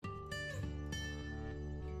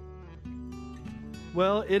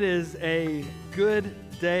Well, it is a good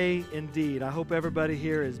day indeed. I hope everybody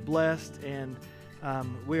here is blessed, and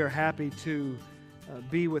we are happy to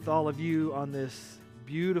be with all of you on this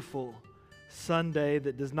beautiful Sunday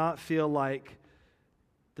that does not feel like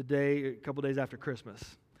the day, a couple days after Christmas.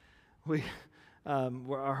 We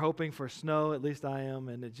are hoping for snow, at least I am,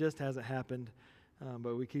 and it just hasn't happened,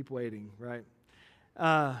 but we keep waiting, right?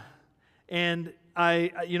 And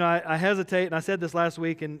I hesitate, and I said this last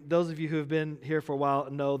week, and those of you who have been here for a while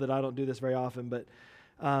know that I don't do this very often, but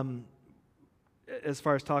as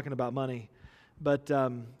far as talking about money. But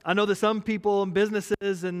I know that some people and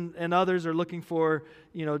businesses and others are looking for,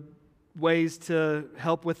 ways to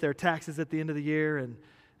help with their taxes at the end of the year, and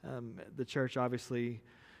the church obviously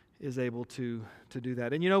is able to do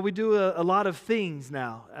that. And we do a lot of things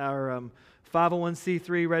now. Our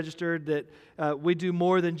 501c3 registered that we do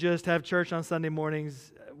more than just have church on Sunday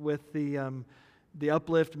mornings with the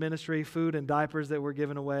Uplift ministry, food and diapers that we're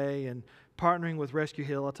giving away, and partnering with Rescue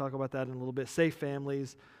Hill. I'll talk about that in a little bit. Safe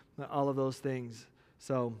Families, all of those things.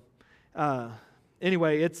 So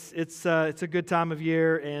anyway, it's a good time of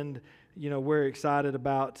year, and we're excited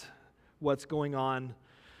about what's going on,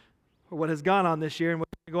 or what has gone on this year, and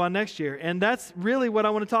what's going to go on next year. And that's really what I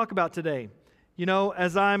want to talk about today.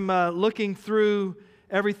 As I'm looking through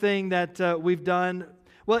everything that we've done,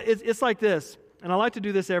 well, it's like this, and I like to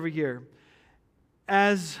do this every year.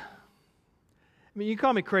 You can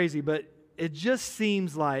call me crazy, but it just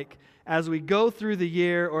seems like as we go through the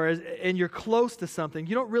year, and you're close to something,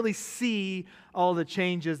 you don't really see all the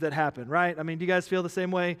changes that happen, right? do you guys feel the same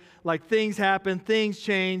way? Like things happen, things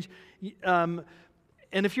change. And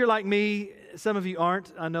if you're like me, some of you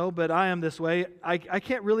aren't, I know, but I am this way. I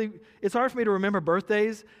can't really, it's hard for me to remember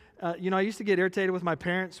birthdays. I used to get irritated with my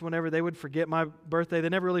parents whenever they would forget my birthday. They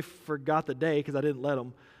never really forgot the day because I didn't let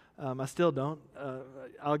them. I still don't.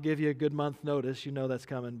 I'll give you a good month notice. That's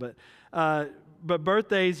coming. But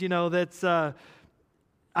birthdays, that's, I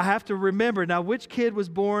have to remember. Now, which kid was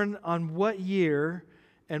born on what year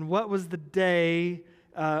and what was the day?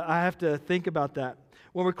 I have to think about that.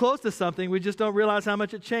 When we're close to something, we just don't realize how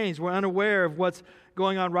much it changed. We're unaware of what's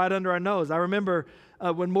going on right under our nose. I remember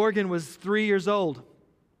when Morgan was 3 years old.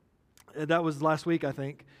 That was last week, I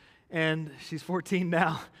think. And she's 14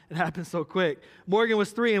 now. It happened so quick. Morgan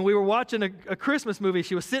was 3, and we were watching a Christmas movie.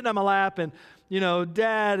 She was sitting on my lap, and,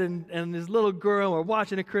 Dad and his little girl were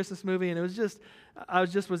watching a Christmas movie, and it was just, I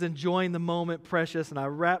was enjoying the moment, precious, and I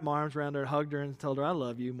wrapped my arms around her and hugged her and told her, "I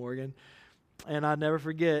love you, Morgan." And I'd never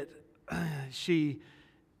forget, she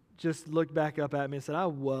just looked back up at me and said, "I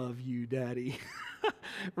love you, Daddy."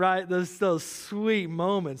 Right? Those sweet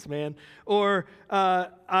moments, man. Or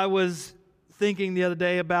I was thinking the other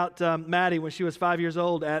day about Maddie when she was 5 years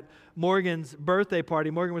old at Morgan's birthday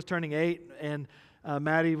party. Morgan was turning 8, and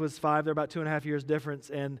Maddie was 5. They're about 2.5 years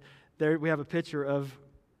difference. And there we have a picture of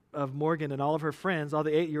Morgan and all of her friends, all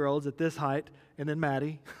the 8-year-olds at this height, and then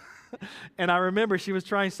Maddie. And I remember she was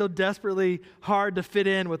trying so desperately hard to fit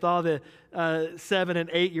in with all the 7 and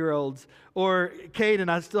 8-year-olds. Or Caden,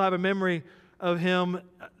 I still have a memory of him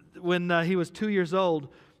when he was 2 years old.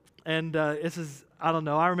 And this is, I don't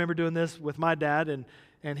know, I remember doing this with my dad,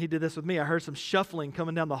 and he did this with me. I heard some shuffling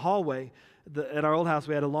coming down the hallway. At our old house,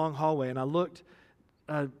 we had a long hallway, and I looked,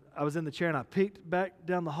 I was in the chair, and I peeked back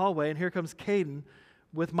down the hallway, and here comes Caden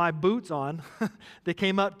with my boots on. They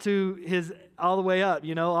came up to his, all the way up,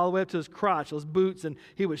 all the way up to his crotch, those boots, and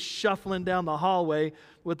he was shuffling down the hallway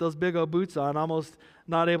with those big old boots on, almost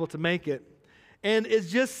not able to make it. And it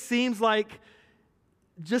just seems like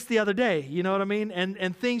just the other day, you know what I mean?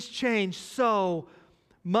 And things change so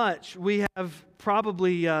much. We have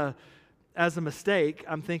probably, as a mistake,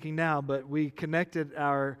 I'm thinking now, but we connected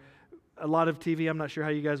a lot of TV. I'm not sure how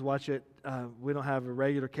you guys watch it. We don't have a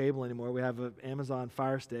regular cable anymore. We have an Amazon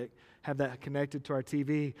Fire Stick, have that connected to our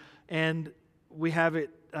TV. And we have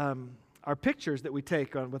it, our pictures that we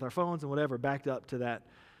take with our phones and whatever, backed up to that,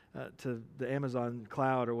 to the Amazon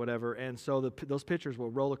cloud or whatever. And so those pictures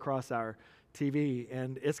will roll across our TV.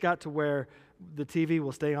 And it's got to where the TV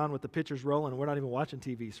will stay on with the pictures rolling, and we're not even watching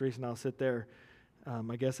TV. Cerise and I'll sit there.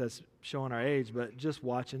 I guess that's showing our age, but just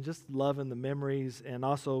watching, just loving the memories, and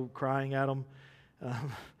also crying at them.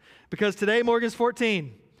 Because today Morgan's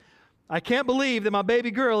 14. I can't believe that my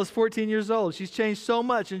baby girl is 14 years old. She's changed so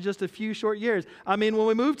much in just a few short years. When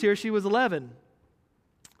we moved here, she was 11.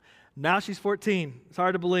 Now she's 14. It's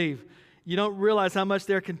hard to believe. You don't realize how much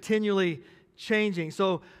they're continually changing.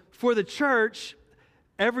 So for the church,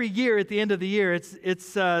 every year at the end of the year, it's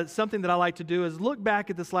something that I like to do is look back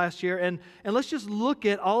at this last year, and let's just look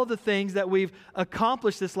at all of the things that we've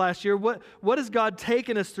accomplished this last year. What has God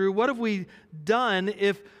taken us through? What have we done?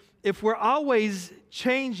 if we're always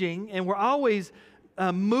changing and we're always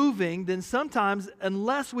moving, then sometimes,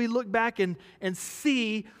 unless we look back and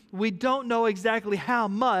see, we don't know exactly how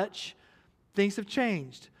much things have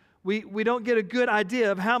changed. We don't get a good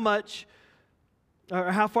idea of how much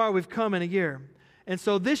or how far we've come in a year. And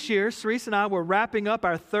so this year, Cerise and I were wrapping up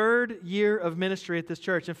our 3rd year of ministry at this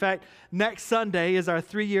church. In fact, next Sunday is our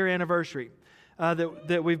 3-year anniversary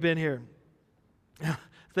that we've been here.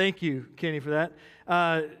 Thank you, Kenny, for that.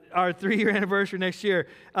 Our 3-year anniversary next year.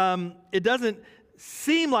 It doesn't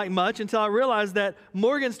seem like much until I realized that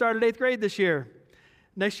Morgan started 8th grade this year.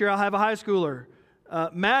 Next year, I'll have a high schooler.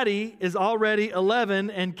 Maddie is already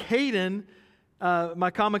 11, and Caden,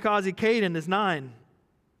 my kamikaze Caden, is 9.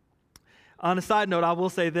 On a side note, I will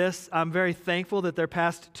say this. I'm very thankful that they're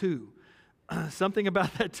past 2. Something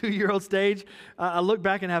about that 2-year-old stage, I look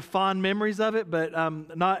back and have fond memories of it, but I'm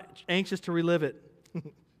not anxious to relive it.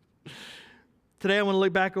 Today, I want to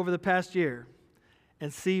look back over the past year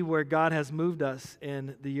and see where God has moved us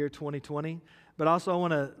in the year 2020. But also, I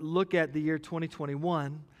want to look at the year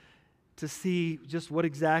 2021 to see just what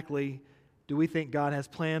exactly do we think God has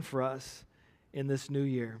planned for us in this new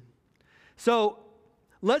year. So,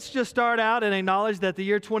 let's just start out and acknowledge that the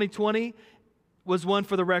year 2020 was one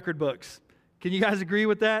for the record books. Can you guys agree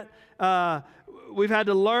with that? We've had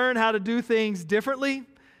to learn how to do things differently.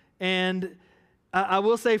 And I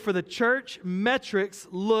will say for the church, metrics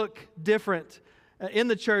look different. In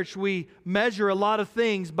the church, we measure a lot of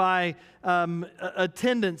things by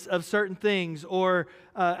attendance of certain things or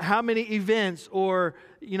how many events or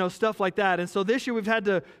stuff like that. And so this year we've had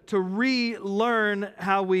to relearn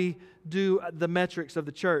how we do the metrics of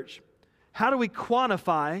the church. How do we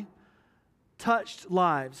quantify touched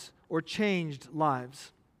lives or changed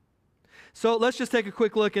lives? So let's just take a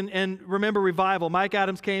quick look and remember revival. Mike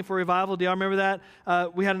Adams came for revival. Do y'all remember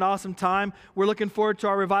that? We had an awesome time. We're looking forward to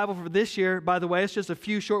our revival for this year. By the way, it's just a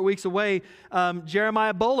few short weeks away.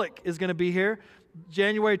 Jeremiah Bullock is going to be here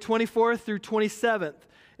January 24th through 27th.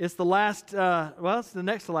 It's the last, it's the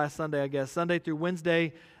next to last Sunday, I guess, Sunday through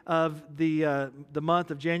Wednesday of the month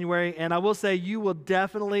of January. And I will say you will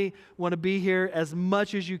definitely want to be here as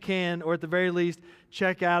much as you can, or at the very least,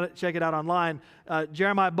 check it out online.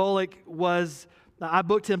 Jeremiah Bullock I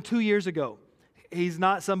booked him 2 years ago. He's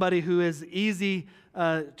not somebody who is easy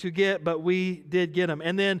to get, but we did get him.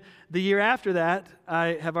 And then the year after that,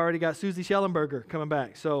 I have already got Susie Schellenberger coming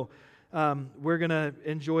back. So we're going to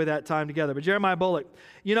enjoy that time together. But Jeremiah Bullock,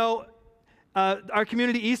 our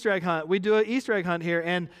community Easter egg hunt. We do an Easter egg hunt here.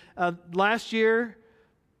 And last year,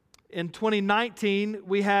 in 2019,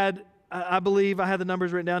 we had, I believe, I had the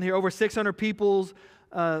numbers written down here, over 600 people's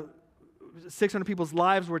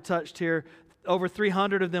lives were touched here. Over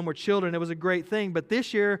 300 of them were children. It was a great thing. But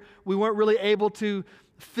this year, we weren't really able to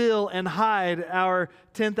fill and hide our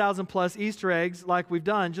 10,000 plus Easter eggs like we've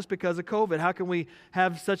done just because of COVID. How can we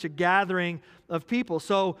have such a gathering of people?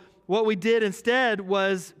 So what we did instead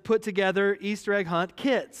was put together Easter egg hunt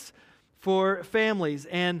kits for families.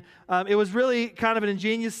 And it was really kind of an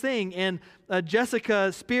ingenious thing. And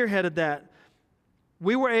Jessica spearheaded that.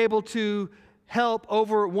 We were able to help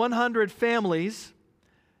over 100 families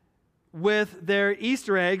with their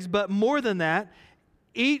Easter eggs. But more than that,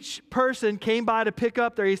 each person came by to pick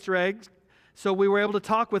up their Easter eggs. So we were able to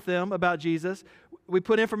talk with them about Jesus. We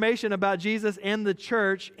put information about Jesus and the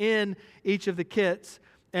church in each of the kits.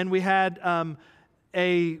 And we had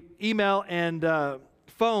a email and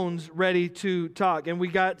phones ready to talk. And we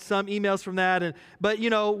got some emails from that. But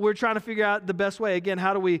we're trying to figure out the best way. Again,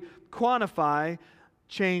 how do we quantify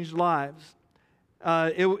changed lives?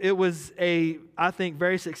 It was I think,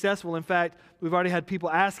 very successful. In fact, we've already had people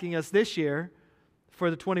asking us this year for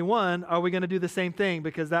the 21, are we going to do the same thing?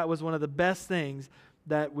 Because that was one of the best things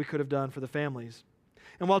that we could have done for the families.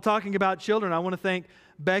 And while talking about children, I want to thank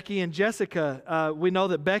Becky and Jessica. We know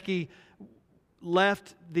that Becky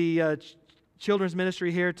left the children's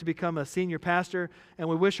ministry here to become a senior pastor, and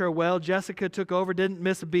we wish her well. Jessica took over, didn't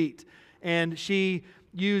miss a beat, and she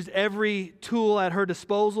used every tool at her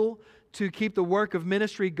disposal to keep the work of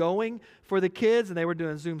ministry going for the kids. And they were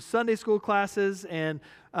doing Zoom Sunday school classes and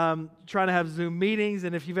trying to have Zoom meetings.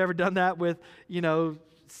 And if you've ever done that with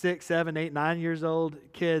 6, 7, 8, 9 years old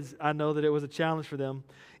kids, I know that it was a challenge for them.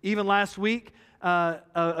 Even last week,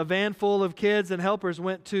 a van full of kids and helpers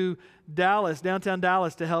went to Dallas, downtown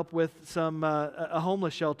Dallas, to help with a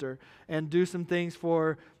homeless shelter and do some things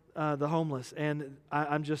for the homeless. And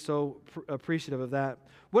I'm just so appreciative of that.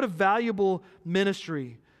 What a valuable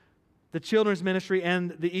ministry the children's ministry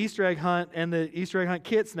and the Easter egg hunt and the Easter egg hunt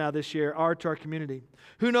kits now this year are to our community.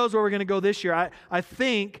 Who knows where we're going to go this year? I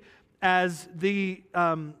think as the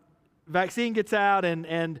vaccine gets out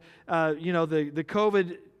and the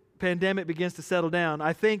COVID pandemic begins to settle down,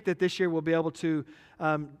 I think that this year we'll be able to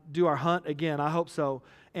do our hunt again. I hope so.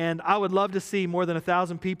 And I would love to see more than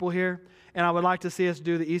 1,000 people here. And I would like to see us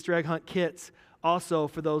do the Easter egg hunt kits also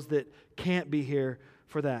for those that can't be here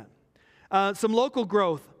for that. Some local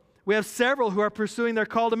growth. We have several who are pursuing their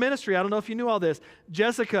call to ministry. I don't know if you knew all this.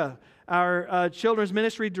 Jessica, our children's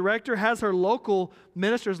ministry director, has her local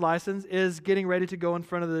minister's license, is getting ready to go in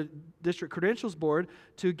front of the district credentials board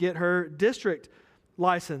to get her district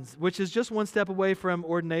license, which is just one step away from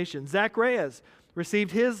ordination. Zach Reyes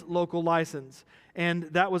received his local license, and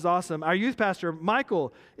that was awesome. Our youth pastor,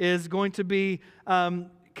 Michael, is going to be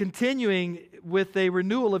continuing with a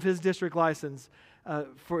renewal of his district license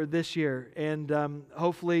for this year, and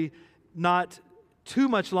hopefully not too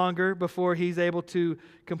much longer before he's able to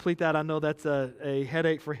complete that. I know that's a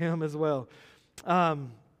headache for him as well.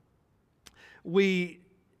 We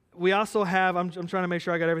also have, I'm trying to make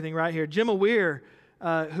sure I got everything right here, Gemma Weir,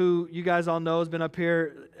 who you guys all know has been up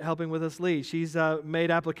here helping with us lead. She's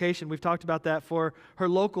made application. We've talked about that for her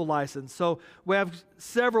local license. So we have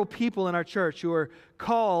several people in our church who are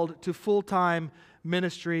called to full-time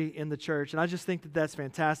ministry in the church. And I just think that that's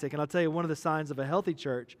fantastic. And I'll tell you, one of the signs of a healthy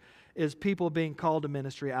church is people being called to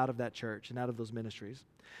ministry out of that church and out of those ministries.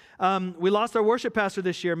 We lost our worship pastor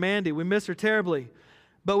this year, Mandy. We miss her terribly.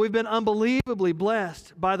 But we've been unbelievably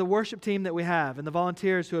blessed by the worship team that we have and the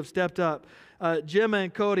volunteers who have stepped up. Gemma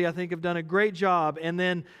and Cody, I think, have done a great job. And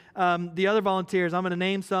then the other volunteers, I'm going to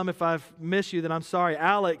name some. If I've missed you, then I'm sorry.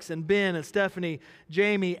 Alex and Ben and Stephanie,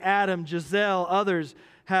 Jamie, Adam, Giselle, others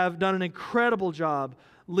have done an incredible job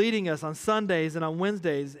leading us on Sundays and on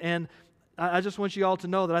Wednesdays. And I just want you all to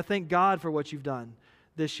know that I thank God for what you've done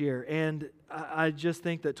this year. And I just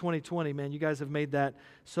think that 2020, man, you guys have made that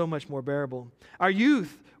so much more bearable. Our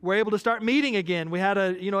youth were able to start meeting again. We had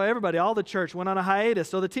everybody, all the church went on a hiatus.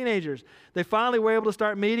 So the teenagers, they finally were able to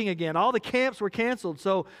start meeting again. All the camps were canceled.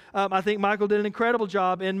 So I think Michael did an incredible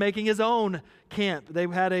job in making his own camp. They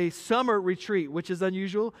had a summer retreat, which is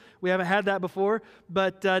unusual. We haven't had that before,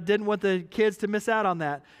 but didn't want the kids to miss out on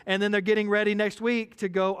that. And then they're getting ready next week to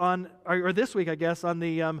go on, or this week, I guess, on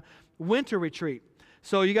the winter retreat.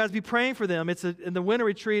 So you guys be praying for them. And the winter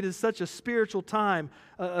retreat is such a spiritual time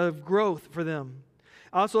of growth for them.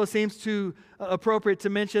 Also, it seems too appropriate to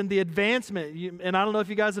mention the advancement. And I don't know if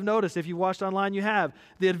you guys have noticed. If you watched online, you have.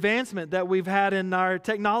 The advancement that we've had in our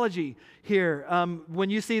technology here. When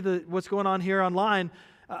you see what's going on here online,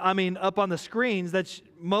 up on the screens, that's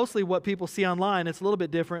mostly what people see online. It's a little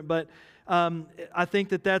bit different, but I think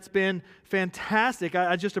that that's been fantastic.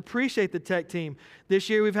 I just appreciate the tech team. This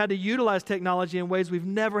year we've had to utilize technology in ways we've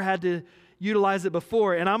never had to utilize it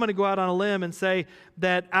before. And I'm going to go out on a limb and say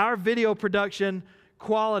that our video production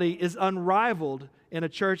quality is unrivaled in a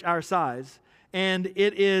church our size. And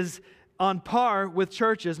it is on par with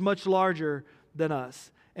churches much larger than us.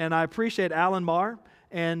 And I appreciate Alan Marr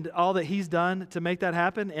and all that he's done to make that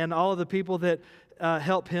happen, and all of the people that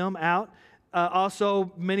help him out.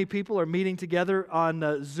 Also, many people are meeting together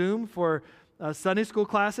on Zoom for Sunday school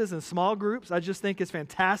classes and small groups. I just think it's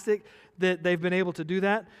fantastic that they've been able to do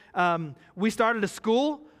that. We started a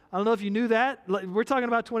school. I don't know if you knew that. We're talking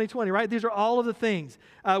about 2020, right? These are all of the things.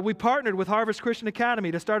 We partnered with Harvest Christian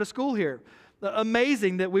Academy to start a school here.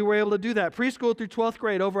 Amazing that we were able to do that. Preschool through 12th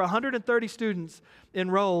grade, over 130 students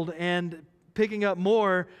enrolled and picking up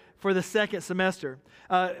more for the second semester.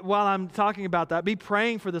 While I'm talking about that, be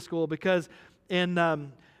praying for the school, because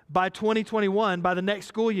by 2021, by the next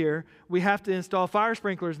school year, we have to install fire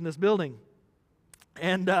sprinklers in this building.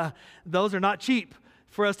 And those are not cheap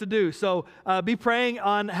for us to do. So be praying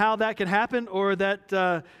on how that can happen, or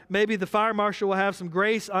that maybe the fire marshal will have some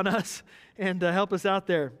grace on us and help us out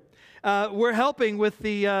there. We're helping with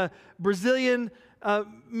the Brazilian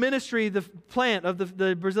ministry, the plant of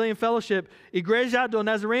the Brazilian fellowship, Igreja do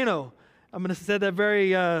Nazareno. I'm going to say that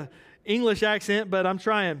very English accent, but I'm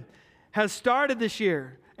trying. Has started this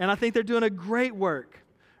year, and I think they're doing a great work,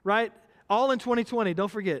 right? All in 2020,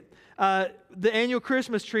 don't forget. The annual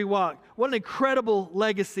Christmas tree walk. What an incredible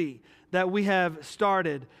legacy that we have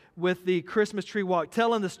started with the Christmas tree walk,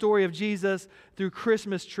 telling the story of Jesus through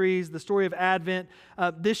Christmas trees, the story of Advent.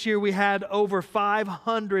 This year we had over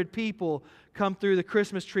 500 people come through the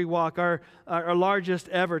Christmas tree walk, our largest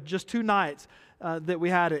ever, just 2 nights that we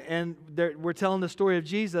had it. And we're telling the story of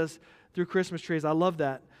Jesus through Christmas trees. I love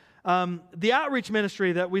that. The outreach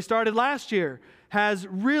ministry that we started last year has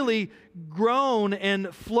really grown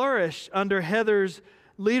and flourished under Heather's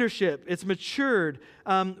leadership. It's matured.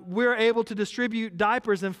 We're able to distribute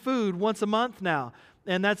diapers and food once a month now,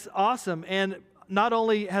 and that's awesome. And not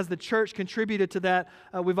only has the church contributed to that,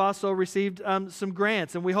 we've also received some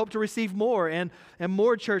grants, and we hope to receive more and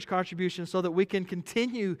more church contributions so that we can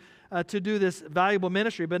continue to do this valuable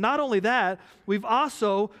ministry. But not only that, we've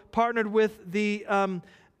also partnered with the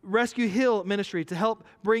Rescue Hill ministry to help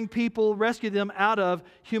bring people, rescue them out of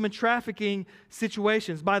human trafficking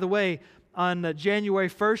situations. By the way, on January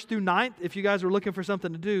 1st through 9th, if you guys were looking for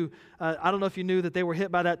something to do, I don't know if you knew that they were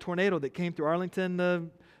hit by that tornado that came through Arlington,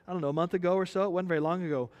 I don't know, a month ago or so. It wasn't very long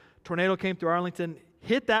ago. Tornado came through Arlington,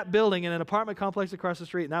 hit that building in an apartment complex across the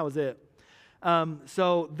street, and that was it.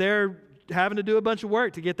 So they're having to do a bunch of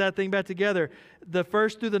work to get that thing back together. The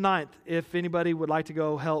 1st through the 9th, if anybody would like to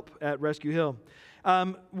go help at Rescue Hill.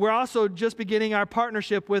 We're also just beginning our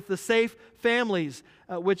partnership with the Safe Families,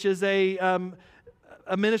 which is a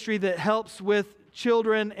ministry that helps with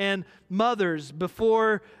children and mothers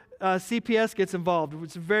before CPS gets involved.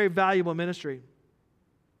 It's a very valuable ministry.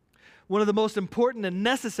 One of the most important and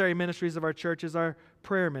necessary ministries of our church is our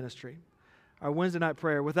prayer ministry, our Wednesday night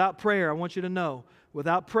prayer. Without prayer, I want you to know,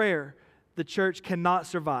 without prayer, the church cannot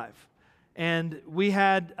survive. And we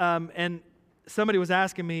had, and somebody was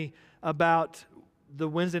asking me about the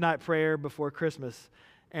Wednesday night prayer before Christmas.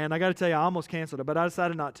 And I got to tell you, I almost canceled it, but I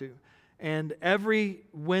decided not to. And every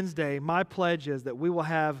Wednesday, my pledge is that we will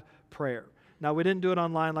have prayer. Now, we didn't do it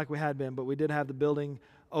online like we had been, but we did have the building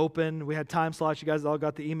open. We had time slots. You guys all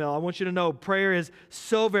got the email. I want you to know prayer is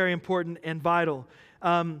so very important and vital.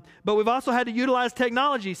 But we've also had to utilize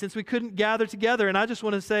technology since we couldn't gather together. And I just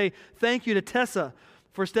want to say thank you to Tessa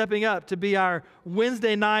for stepping up to be our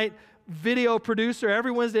Wednesday night video producer.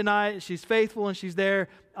 Every Wednesday night, she's faithful and she's there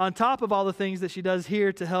on top of all the things that she does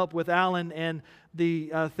here to help with Alan and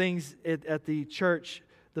the things at the church,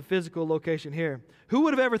 the physical location here. Who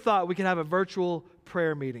would have ever thought we could have a virtual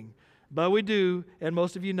prayer meeting? But we do, and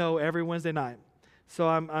most of you know, every Wednesday night. So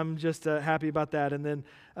I'm just happy about that. And then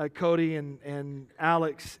Cody and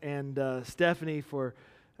Alex and Stephanie for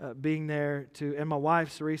being there too, and my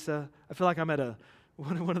wife, Sarisa. I feel like I'm at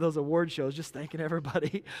one of those award shows, just thanking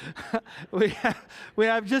everybody.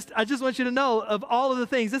 I just want you to know, of all of the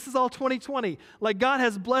things, this is all 2020. Like, God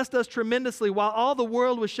has blessed us tremendously. While all the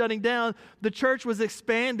world was shutting down, the church was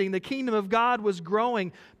expanding. The kingdom of God was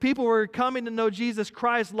growing. People were coming to know Jesus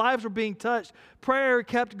Christ. Lives were being touched. Prayer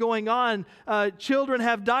kept going on. Children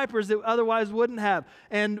have diapers that otherwise wouldn't have.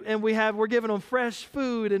 And we're giving them fresh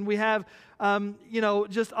food, and we have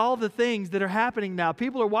just all the things that are happening now.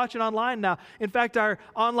 People are watching online now. In fact, our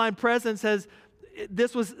online presence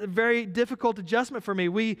this was a very difficult adjustment for me.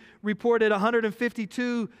 We reported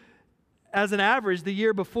 152 as an average the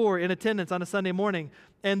year before in attendance on a Sunday morning.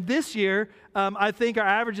 And this year, I think our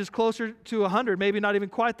average is closer to 100, maybe not even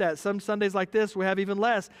quite that. Some Sundays like this, we have even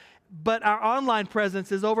less. But our online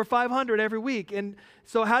presence is over 500 every week. And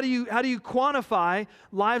so how do you quantify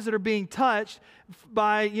lives that are being touched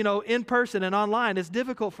by, in person and online? It's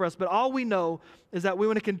difficult for us, but all we know is that we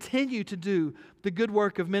want to continue to do the good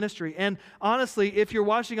work of ministry. And honestly, if you're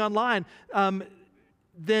watching online,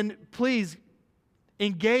 then please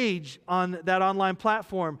engage on that online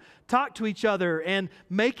platform. Talk to each other and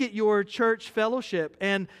make it your church fellowship.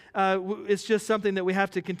 And it's just something that we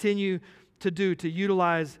have to continue to do, to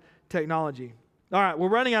utilize technology. All right, we're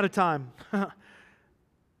running out of time.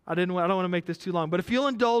 I don't want to make this too long, but if you'll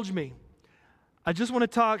indulge me, I just want to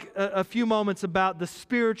talk a few moments about the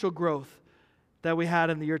spiritual growth that we had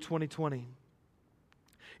in the year 2020.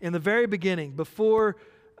 In the very beginning, before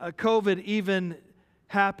COVID even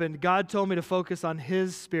happened, God told me to focus on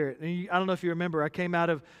His Spirit. And I don't know if you remember, I came out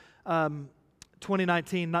of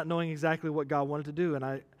 2019 not knowing exactly what God wanted to do, and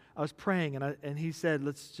I was praying, and He said,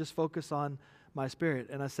 let's just focus on my Spirit.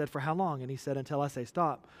 And I said, for how long? And He said, until I say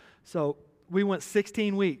stop. So we went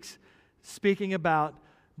 16 weeks speaking about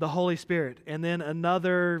the Holy Spirit, and then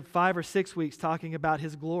another 5 or 6 weeks talking about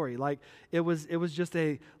His glory. Like, it was just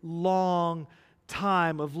a long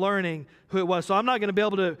time of learning who it was. So I'm not going to be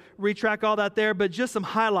able to retrack all that there, but just some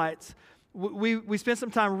highlights. We spent some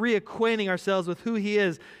time reacquainting ourselves with who He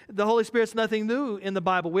is. The Holy Spirit's nothing new in the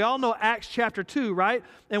Bible. We all know Acts chapter 2, right?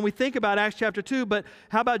 And we think about Acts chapter 2, but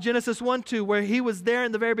how about Genesis 1:2, where He was there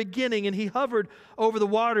in the very beginning and He hovered over the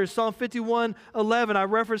waters. Psalm 51:11, I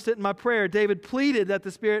referenced it in my prayer. David pleaded that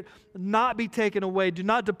the Spirit not be taken away. Do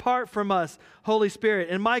not depart from us, Holy Spirit.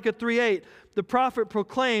 In Micah 3:8, the prophet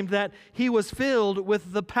proclaimed that he was filled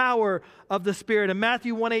with the power of the Spirit. In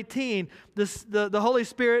Matthew 1:18, the Holy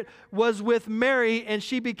Spirit was with Mary and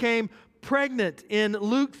she became pregnant. In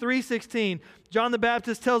Luke 3:16, John the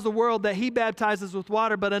Baptist tells the world that he baptizes with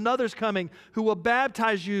water, but another's coming who will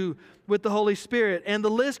baptize you with the Holy Spirit. And the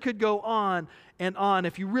list could go on and on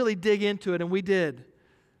if you really dig into it, and we did.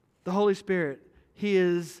 The Holy Spirit He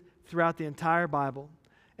is throughout the entire Bible,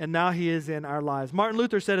 and now He is in our lives. Martin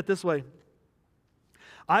Luther said it this way: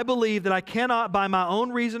 I believe that I cannot by my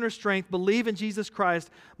own reason or strength believe in Jesus Christ,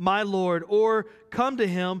 my Lord, or come to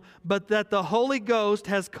Him, but that the Holy Ghost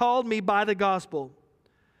has called me by the gospel,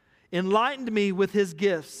 enlightened me with His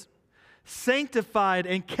gifts, sanctified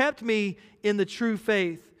and kept me in the true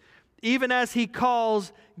faith, even as He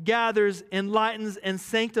calls, gathers, enlightens, and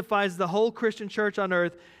sanctifies the whole Christian church on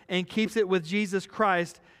earth and keeps it with Jesus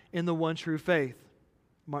Christ in the one true faith.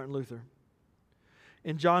 Martin Luther.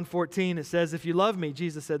 In John 14, it says, if you love me,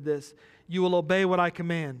 Jesus said this, you will obey what I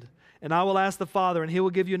command. And I will ask the Father, and He will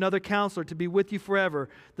give you another counselor to be with you forever,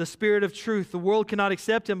 the Spirit of truth. The world cannot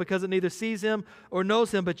accept Him because it neither sees Him or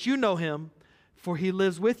knows Him, but you know Him, for He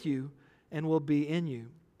lives with you and will be in you.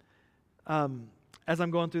 As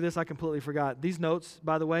I'm going through this, I completely forgot. These notes,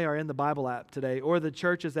 by the way, are in the Bible app today, or the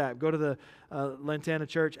church's app. Go to the Lantana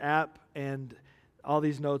Church app, and all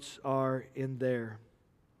these notes are in there.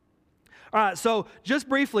 All right, so just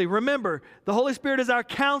briefly, remember, the Holy Spirit is our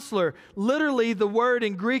counselor. Literally, the word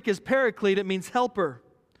in Greek is paraclete. It means helper.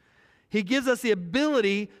 He gives us the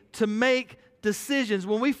ability to make decisions.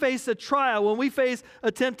 When we face a trial, when we face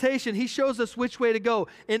a temptation, He shows us which way to go.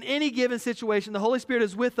 In any given situation, the Holy Spirit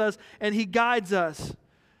is with us, and He guides us.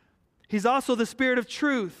 He's also the Spirit of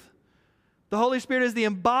truth. The Holy Spirit is the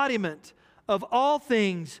embodiment of all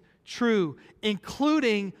things true,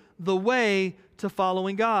 including the way to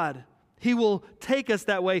following God. He will take us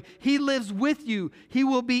that way. He lives with you. He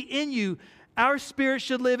will be in you. Our spirit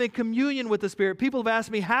should live in communion with the Spirit. People have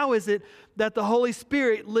asked me, how is it that the Holy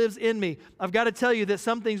Spirit lives in me? I've got to tell you that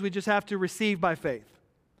some things we just have to receive by faith.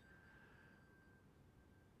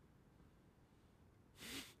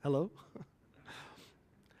 Hello?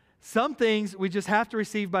 Some things we just have to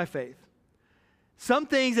receive by faith. Some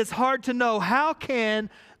things it's hard to know. How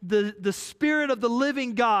can the Spirit of the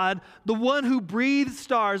living God, the one who breathed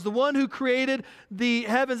stars, the one who created the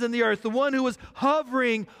heavens and the earth, the one who was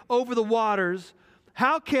hovering over the waters,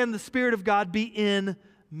 how can the Spirit of God be in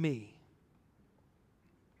me?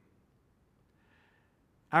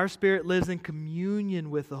 Our spirit lives in communion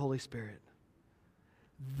with the Holy Spirit.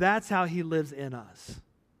 That's how He lives in us.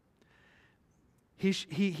 He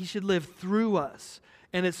should live through us.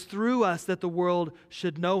 And it's through us that the world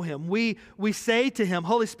should know Him. We say to Him,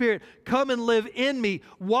 Holy Spirit, come and live in me.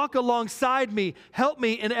 Walk alongside me. Help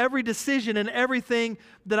me in every decision and everything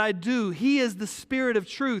that I do. He is the Spirit of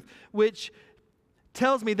truth, which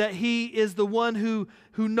tells me that He is the one who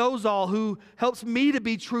knows all, who helps me to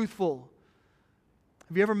be truthful.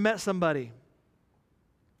 Have you ever met somebody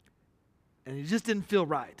and it just didn't feel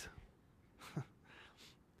right?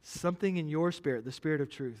 Something in your spirit, the Spirit of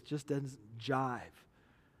truth, just doesn't jive.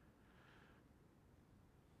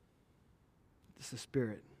 It's the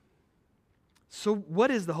Spirit. So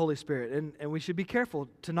what is the Holy Spirit? And we should be careful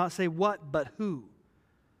to not say what, but who.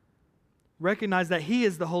 Recognize that He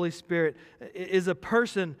is the Holy Spirit, is a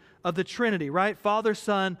person of the Trinity, right? Father,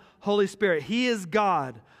 Son, Holy Spirit. He is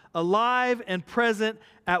God, alive and present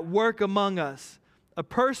at work among us. A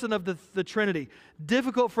person of the Trinity.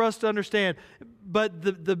 Difficult for us to understand, but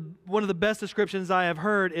one of the best descriptions I have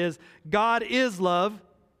heard is God is love.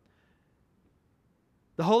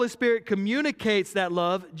 The Holy Spirit communicates that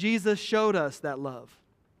love. Jesus showed us that love.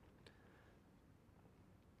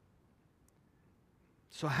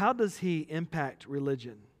 So how does He impact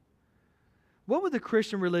religion? What would the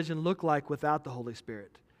Christian religion look like without the Holy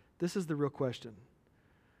Spirit? This is the real question.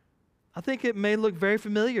 I think it may look very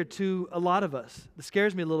familiar to a lot of us. It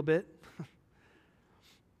scares me a little bit.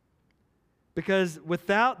 Because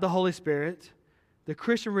without the Holy Spirit, the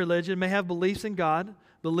Christian religion may have beliefs in God,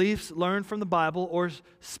 beliefs learned from the Bible, or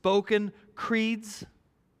spoken creeds.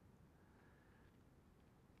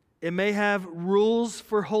 It may have rules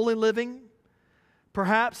for holy living,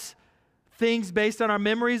 perhaps things based on our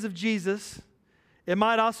memories of Jesus. It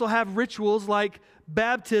might also have rituals like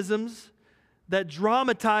baptisms that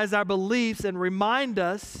dramatize our beliefs and remind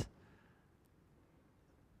us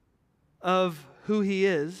of who He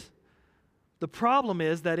is. The problem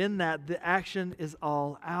is that in that, the action is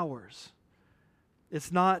all ours.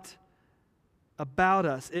 It's not about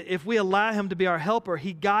us. If we allow Him to be our helper,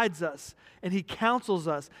 He guides us, and He counsels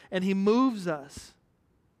us, and He moves us.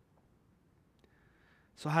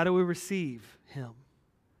 So how do we receive Him?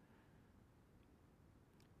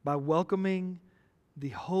 By welcoming the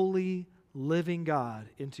holy, living God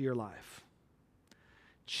into your life.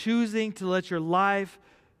 Choosing to let your life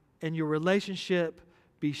and your relationship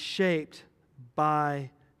be shaped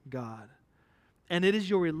by God. And it is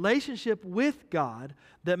your relationship with God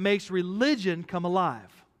that makes religion come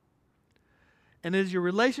alive. And it is your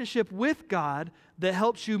relationship with God that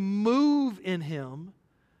helps you move in Him.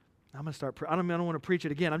 I'm going to start, I don't want to preach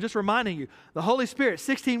it again. I'm just reminding you, the Holy Spirit,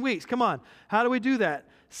 16 weeks, come on. How do we do that?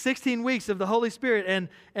 16 weeks of the Holy Spirit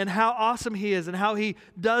and how awesome He is and how He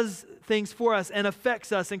does things for us and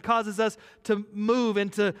affects us and causes us to move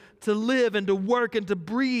and to live and to work and to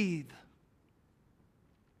breathe.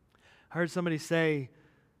 I heard somebody say,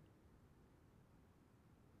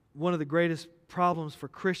 one of the greatest problems for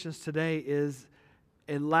Christians today is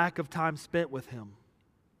a lack of time spent with Him.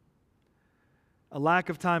 A lack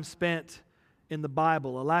of time spent in the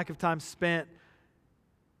Bible, a lack of time spent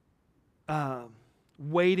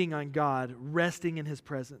waiting on God, resting in His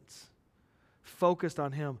presence, focused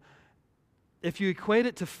on Him. If you equate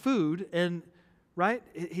it to food, and right,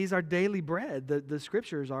 He's our daily bread. The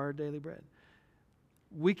Scriptures are our daily bread.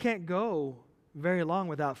 We can't go very long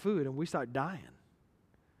without food, and we start dying.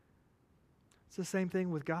 It's the same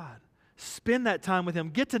thing with God. Spend that time with Him.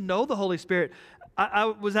 Get to know the Holy Spirit. I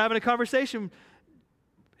was having a conversation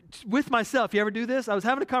with myself. You ever do this? I was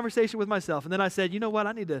having a conversation with myself, and then I said, you know what?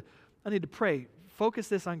 I need to pray. Focus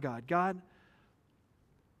this on God. God,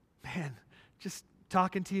 man, just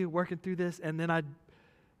talking to you, working through this, and then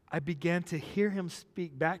I began to hear Him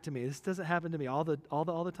speak back to me. This doesn't happen to me all the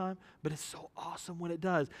time, but it's so awesome when it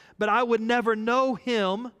does. But I would never know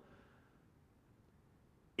Him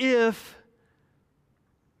if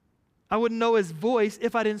I wouldn't know His voice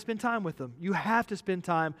if I didn't spend time with Him. You have to spend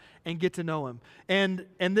time and get to know Him. And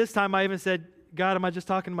this time I even said, God, am I just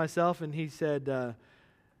talking to myself? And He said,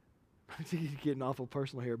 he's getting awful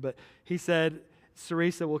personal here, but He said,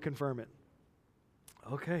 Sarisa will confirm it.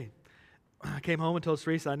 Okay. I came home and told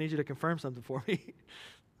Sarisa, I need you to confirm something for me.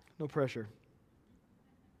 No pressure.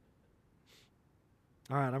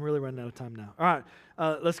 All right, I'm really running out of time now. All right,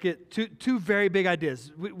 let's get two very big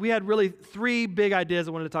ideas. We had really three big ideas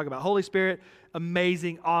I wanted to talk about. Holy Spirit,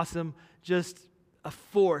 amazing, awesome, just a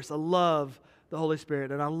force. I love the Holy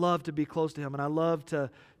Spirit, and I love to be close to Him, and I love to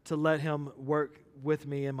let Him work with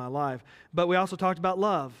me in my life. But we also talked about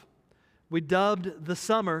love. We dubbed the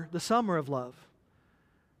summer of love.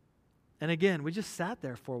 And again, we just sat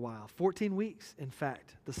there for a while, 14 weeks, in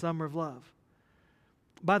fact, the summer of love.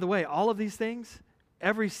 By the way, all of these things,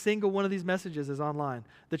 every single one of these messages is online.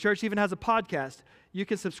 The church even has a podcast. You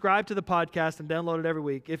can subscribe to the podcast and download it every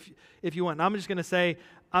week if you want. And I'm just going to say,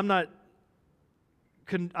 I'm not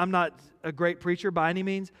a great preacher by any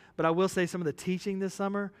means, but I will say some of the teaching this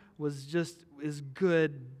summer is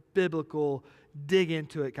good, biblical, dig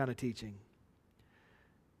into it kind of teaching.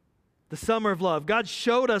 The summer of love. God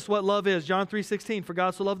showed us what love is. John 3:16, for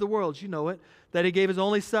God so loved the world, you know it, that He gave His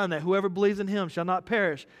only Son, that whoever believes in Him shall not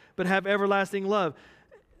perish, but have everlasting life.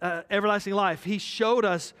 He showed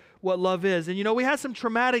us what love is. And you know, we had some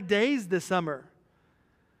traumatic days this summer.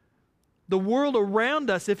 The world around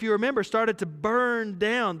us, if you remember, started to burn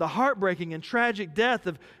down. The heartbreaking and tragic death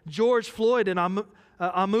of George Floyd and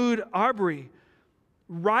Ahmaud Arbery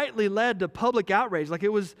rightly led to public outrage. Like,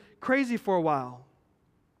 it was crazy for a while.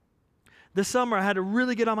 This summer, I had to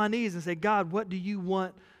really get on my knees and say, God, what do you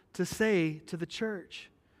want to say to the church?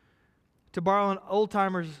 To borrow an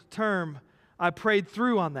old-timer's term, I prayed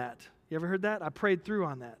through on that. You ever heard that? I prayed through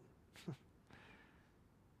on that.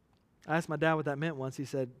 I asked my dad what that meant once. He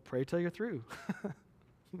said, pray till you're through.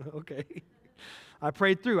 Okay. I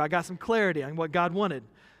prayed through. I got some clarity on what God wanted.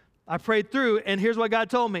 I prayed through, and here's what God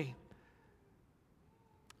told me.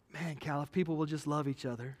 Man, Cal, if people will just love each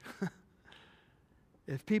other.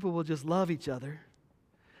 If people will just love each other.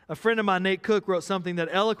 A friend of mine, Nate Cook, wrote something that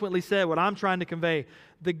eloquently said what I'm trying to convey.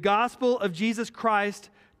 The gospel of Jesus Christ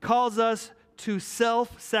calls us to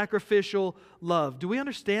self-sacrificial love. Do we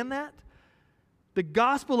understand that? The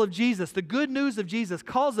gospel of Jesus, the good news of Jesus,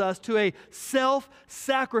 calls us to a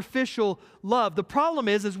self-sacrificial love. The problem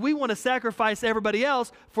is we want to sacrifice everybody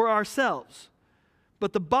else for ourselves.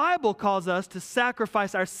 But the Bible calls us to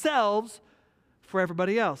sacrifice ourselves for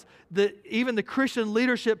everybody else. Even the Christian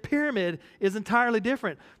leadership pyramid is entirely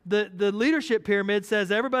different. The leadership pyramid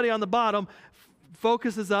says everybody on the bottom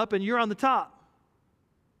focuses up and you're on the top,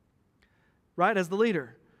 right, as the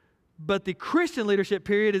leader. But the Christian leadership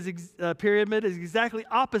pyramid is exactly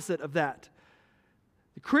opposite of that.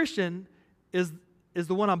 The Christian is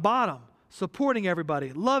the one on bottom, supporting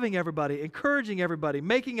everybody, loving everybody, encouraging everybody,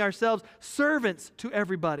 making ourselves servants to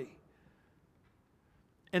everybody.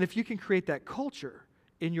 And if you can create that culture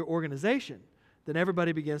in your organization, then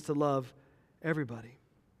everybody begins to love everybody.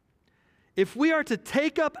 If we are to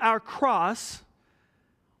take up our cross,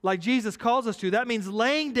 like Jesus calls us to, that means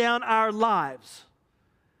laying down our lives.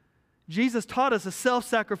 Jesus taught us a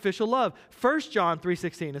self-sacrificial love. 1 John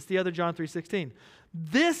 3:16, it's the other John 3:16.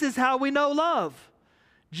 This is how we know love.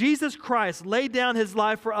 Jesus Christ laid down his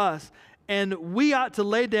life for us, and we ought to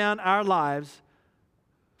lay down our lives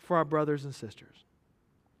for our brothers and sisters.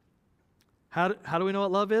 How do we know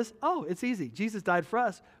what love is? Oh, it's easy. Jesus died for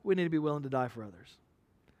us. We need to be willing to die for others.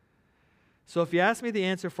 So if you ask me the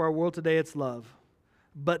answer for our world today, it's love.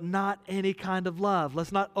 But not any kind of love.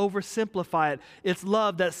 Let's not oversimplify it. It's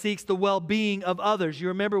love that seeks the well-being of others. You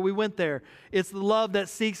remember we went there. It's the love that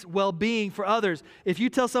seeks well-being for others. If you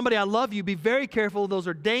tell somebody, I love you, be very careful. Those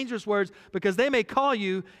are dangerous words because they may call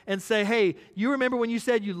you and say, hey, you remember when you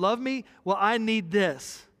said you love me? Well, I need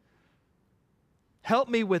this. Help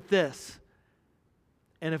me with this.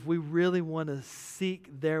 And if we really want to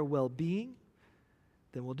seek their well-being,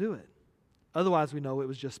 then we'll do it. Otherwise, we know it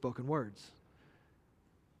was just spoken words.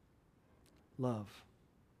 Love.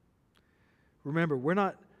 Remember, we're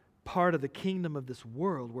not part of the kingdom of this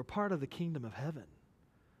world. We're part of the kingdom of heaven.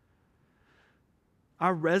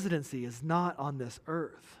 Our residency is not on this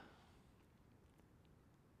earth.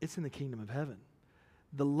 It's in the kingdom of heaven.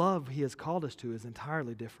 The love he has called us to is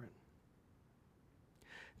entirely different.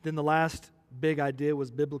 Then the last big idea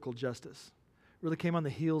was biblical justice. It really came on the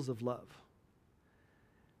heels of love.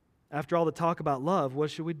 After all the talk about love,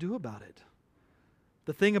 what should we do about it?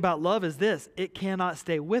 The thing about love is this: it cannot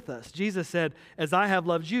stay with us. Jesus said, as I have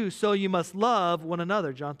loved you, so you must love one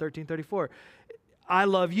another. John 13:34. I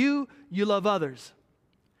love you, you love others.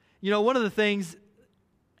 You know, one of the things,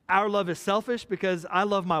 our love is selfish because I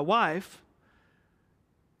love my wife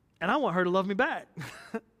and I want her to love me back.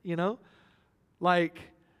 You know? Like,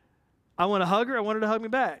 I want to hug her, I want her to hug me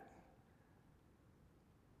back.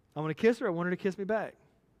 I want to kiss her, I want her to kiss me back.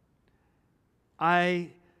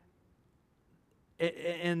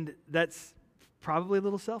 And that's probably a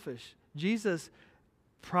little selfish. Jesus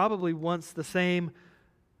probably wants the same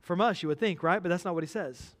from us, you would think, right? But that's not what he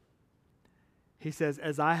says. He says,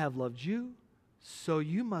 as I have loved you, so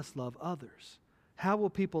you must love others. How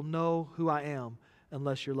will people know who I am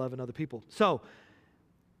unless you're loving other people? So,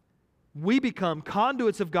 we become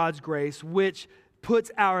conduits of God's grace, which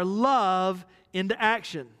puts our love into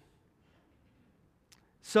action.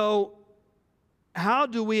 So, how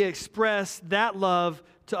do we express that love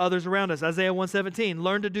to others around us? Isaiah 1:17,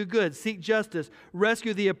 learn to do good, seek justice,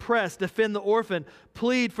 rescue the oppressed, defend the orphan,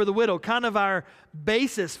 plead for the widow. Kind of our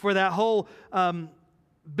basis for that whole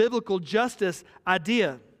biblical justice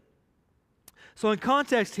idea. So in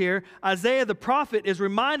context here, Isaiah the prophet is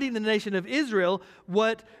reminding the nation of Israel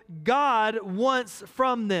what God wants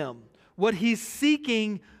from them, what he's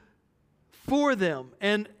seeking for them.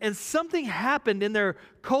 And something happened in their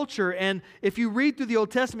culture, and if you read through the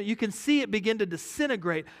Old Testament, you can see it begin to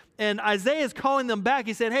disintegrate. And Isaiah is calling them back.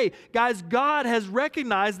 He said, hey, guys, God has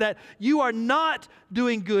recognized that you are not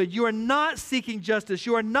doing good. You are not seeking justice.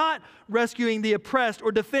 You are not rescuing the oppressed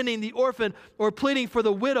or defending the orphan or pleading for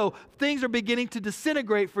the widow. Things are beginning to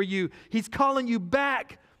disintegrate for you. He's calling you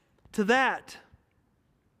back to that.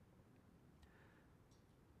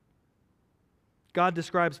 God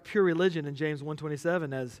describes pure religion in James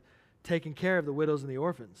 1:27 as taking care of the widows and the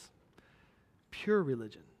orphans. Pure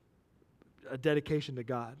religion, a dedication to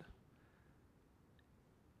God,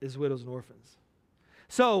 is widows and orphans.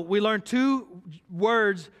 So we learned two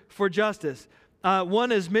words for justice.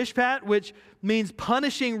 One is mishpat, which means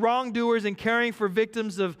punishing wrongdoers and caring for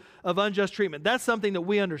victims of unjust treatment. That's something that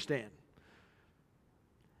we understand.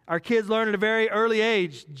 Our kids learn at a very early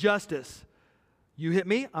age justice. You hit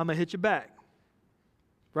me, I'm going to hit you back.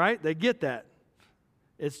 Right? They get that.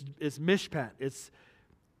 It's mishpat.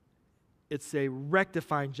 It's a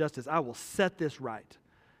rectifying justice. I will set this right.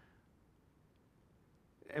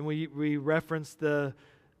 And we reference the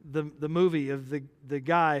movie of the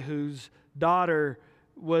guy whose daughter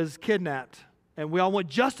was kidnapped. And we all want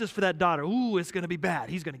justice for that daughter. Ooh, it's going to be bad.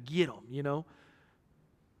 He's going to get him, you know.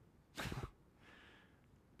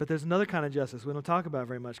 But there's another kind of justice we don't talk about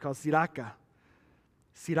very much called siraka.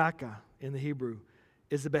 Siraka in the Hebrew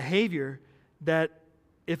is the behavior that,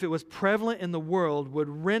 if it was prevalent in the world, would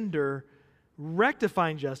render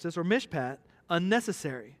rectifying justice, or mishpat,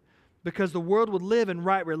 unnecessary, because the world would live in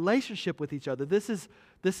right relationship with each other. This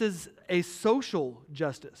is a social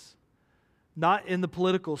justice, not in the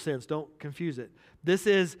political sense. Don't confuse it. This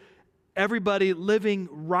is everybody living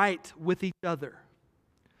right with each other.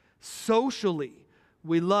 Socially,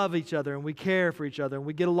 we love each other and we care for each other and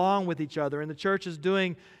we get along with each other, and the church is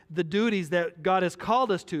doing the duties that God has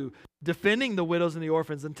called us to, defending the widows and the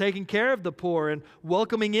orphans and taking care of the poor and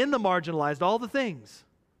welcoming in the marginalized, all the things.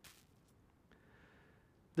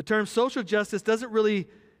 The term social justice doesn't really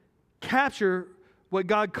capture what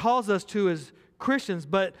God calls us to as Christians.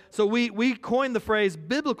 But so we coined the phrase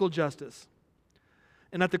biblical justice.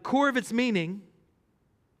 And at the core of its meaning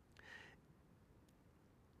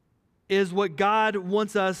is what God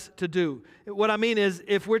wants us to do. What I mean is,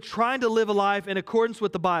 if we're trying to live a life in accordance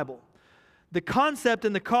with the Bible, the concept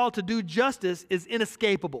and the call to do justice is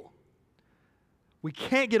inescapable. We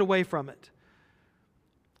can't get away from it.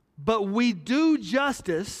 But we do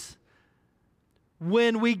justice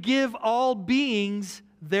when we give all beings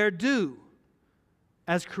their due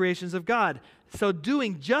as creations of God. So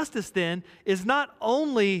doing justice then is not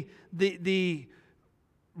only the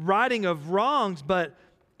righting of wrongs, but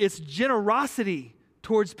it's generosity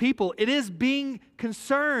towards people. It is being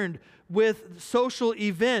concerned with social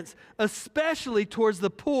events, especially towards the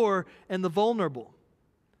poor and the vulnerable.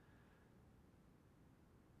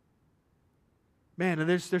 Man, and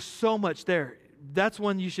there's so much there. That's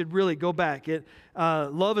one you should really go back.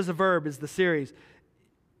 Love is a Verb is the series.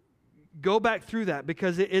 Go back through that,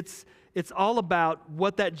 because it's all about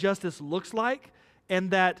what that justice looks like,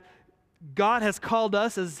 and that God has called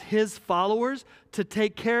us as His followers to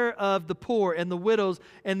take care of the poor and the widows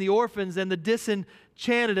and the orphans and the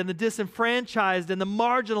disenchanted and the disenfranchised and the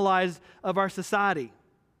marginalized of our society.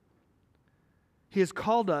 He has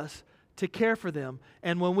called us to care for them.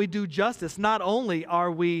 And when we do justice, not only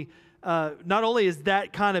is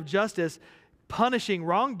that kind of justice punishing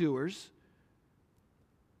wrongdoers,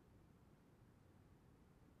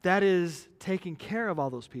 that is taking care of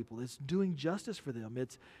all those people. It's doing justice for them.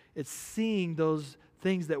 It's seeing those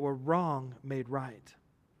things that were wrong made right.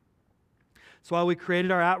 That's why we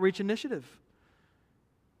created our outreach initiative.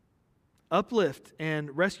 Uplift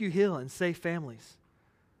and Rescue Heal and Save Families.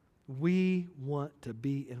 We want to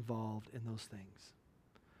be involved in those things.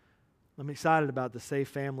 I'm excited about the Save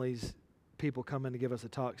Families people coming to give us a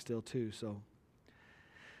talk still too. So,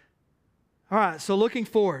 all right, so looking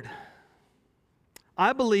forward,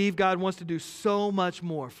 I believe God wants to do so much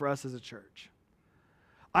more for us as a church.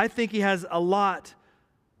 I think He has a lot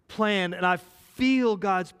planned, and I feel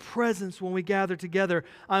God's presence when we gather together.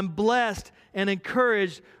 I'm blessed and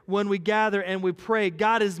encouraged when we gather and we pray.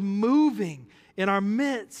 God is moving in our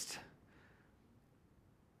midst.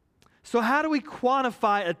 So how do we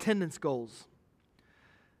quantify attendance goals?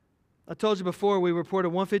 I told you before, we reported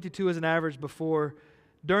 152 as an average before.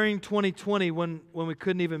 During 2020, when we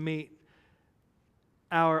couldn't even meet,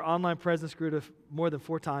 our online presence grew to more than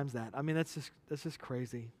 4 times that. I mean, that's just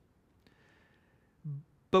crazy.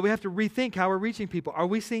 But we have to rethink how we're reaching people. Are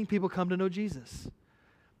we seeing people come to know Jesus?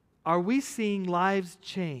 Are we seeing lives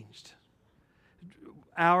changed?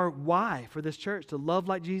 Our why for this church, to love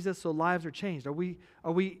like Jesus so lives are changed. Are we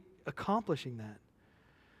accomplishing that?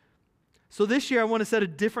 So this year I want to set a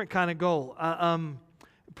different kind of goal.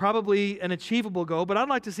 Probably an achievable goal, but I'd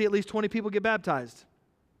like to see at least 20 people get baptized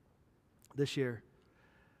this year.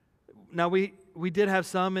 Now, we did have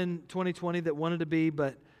some in 2020 that wanted to be,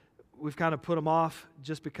 but we've kind of put them off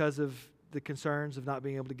just because of the concerns of not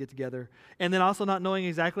being able to get together. And then also not knowing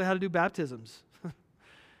exactly how to do baptisms.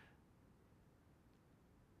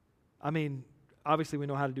 I mean, obviously we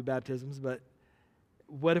know how to do baptisms, but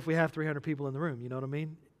what if we have 300 people in the room? You know what I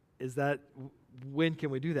mean? When can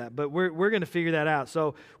we do that? But we're going to figure that out.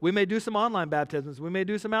 So we may do some online baptisms. We may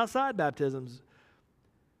do some outside baptisms.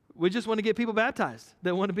 We just want to get people baptized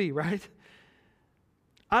that want to be, right?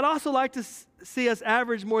 I'd also like to see us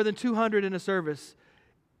average more than 200 in a service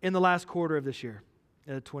in the last quarter of this year,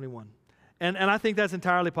 at 21. And I think that's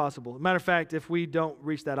entirely possible. Matter of fact, if we don't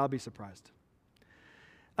reach that, I'll be surprised.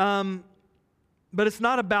 But it's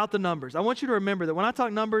not about the numbers. I want you to remember that when I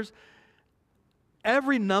talk numbers,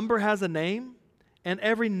 every number has a name, and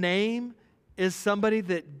every name is somebody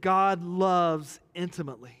that God loves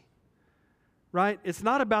intimately. Right? It's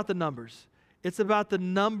not about the numbers. It's about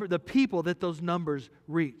the people that those numbers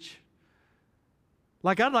reach.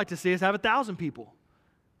 Like I'd like to see us have 1,000 people.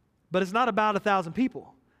 But it's not about 1,000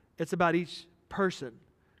 people. It's about each person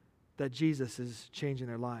that Jesus is changing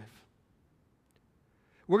their life.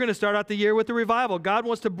 We're going to start out the year with a revival. God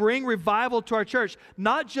wants to bring revival to our church,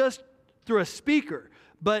 not just through a speaker,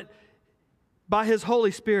 but by His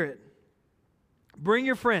Holy Spirit. Bring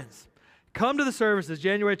your friends. Come to the services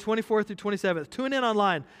January 24th through 27th. Tune in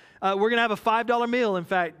online. We're going to have a $5 meal, in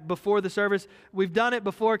fact, before the service. We've done it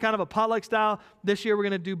before, kind of a potluck style. This year we're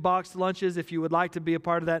going to do boxed lunches if you would like to be a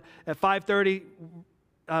part of that. At 5:30,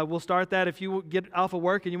 we'll start that. If you get off of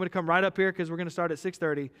work and you want to come right up here, because we're going to start at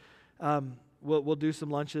 6:30, we'll do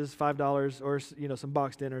some lunches, $5, or some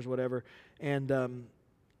boxed dinners, whatever. And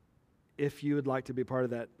if you would like to be a part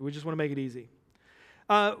of that, we just want to make it easy.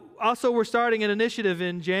 Also, we're starting an initiative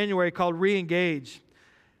in January called Re-Engage.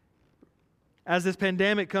 as this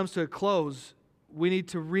pandemic comes to a close, we need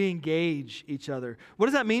to re-engage each other. What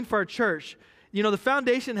does that mean for our church? You know, the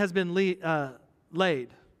foundation has been laid.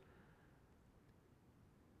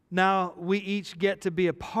 Now we each get to be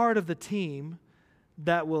a part of the team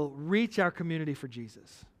that will reach our community for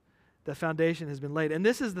Jesus. The foundation has been laid. And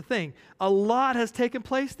this is the thing. A lot has taken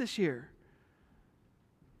place this year.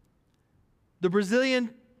 The Brazilian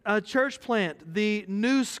church plant, the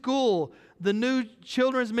new school, the new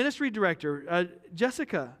children's ministry director,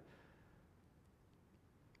 Jessica.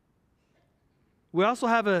 We also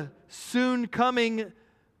have a soon coming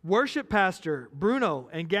worship pastor, Bruno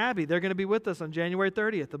and Gabby. They're going to be with us on January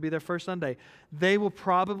 30th. They'll be their first Sunday. They will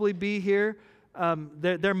probably be here.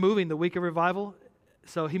 They're moving the week of revival.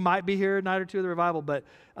 So he might be here a night or two of the revival, but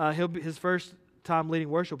his first time leading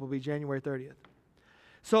worship will be January 30th.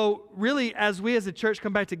 So really, as we as a church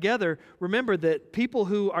come back together, remember that people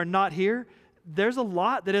who are not here, there's a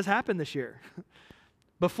lot that has happened this year.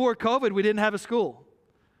 Before COVID, we didn't have a school,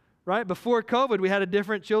 right? Before COVID, we had a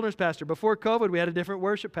different children's pastor. Before COVID, we had a different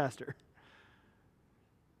worship pastor.